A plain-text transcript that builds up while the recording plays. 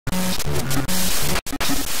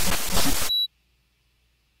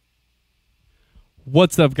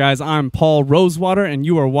What's up, guys? I'm Pawl Rosewater, and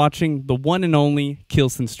you are watching the one and only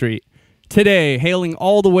Kilson Street. Today, hailing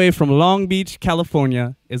all the way from Long Beach,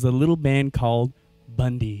 California, is a little band called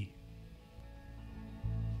Bundy.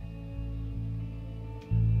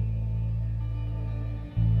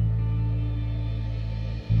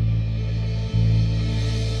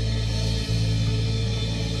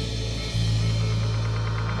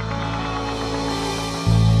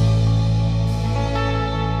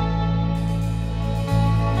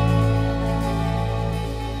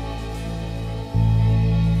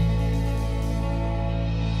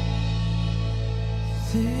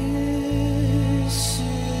 This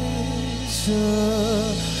is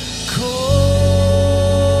a cold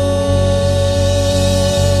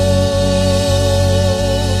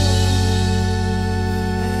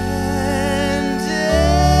and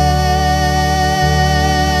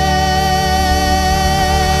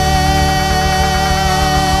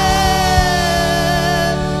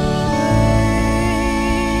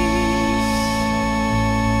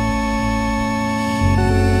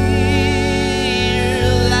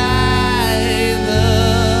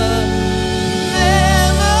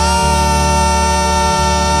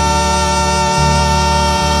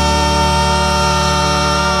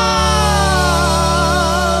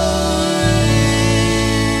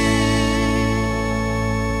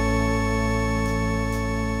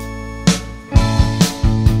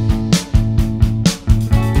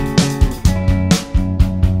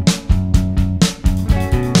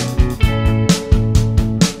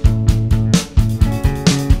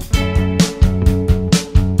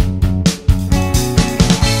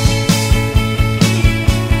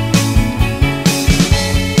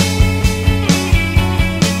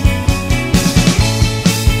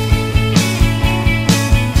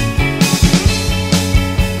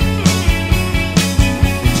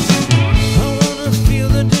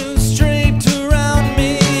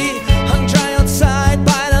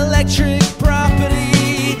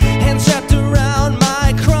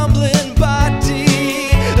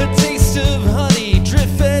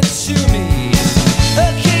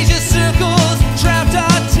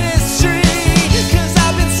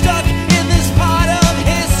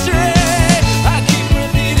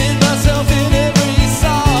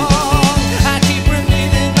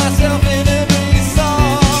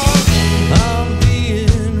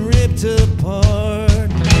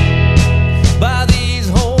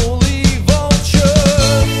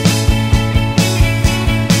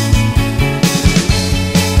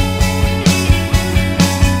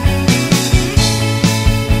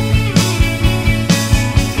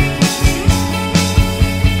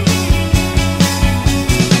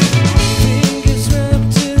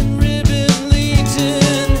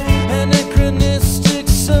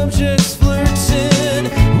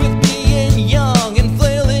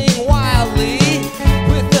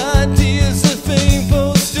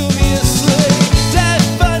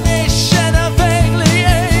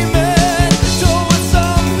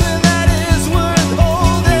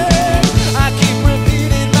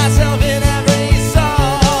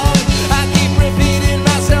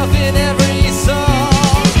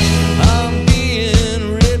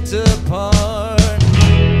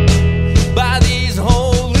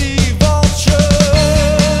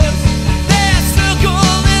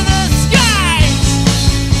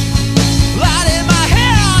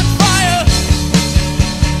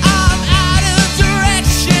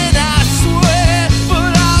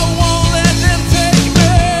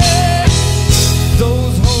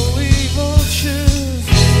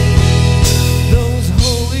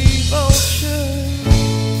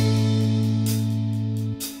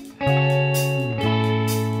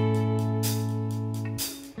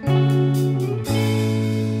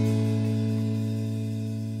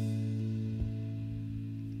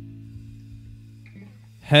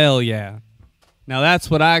Hell yeah. Now that's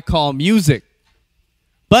what I call music.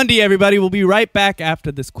 Bundy, everybody. We'll be right back after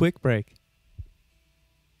this quick break.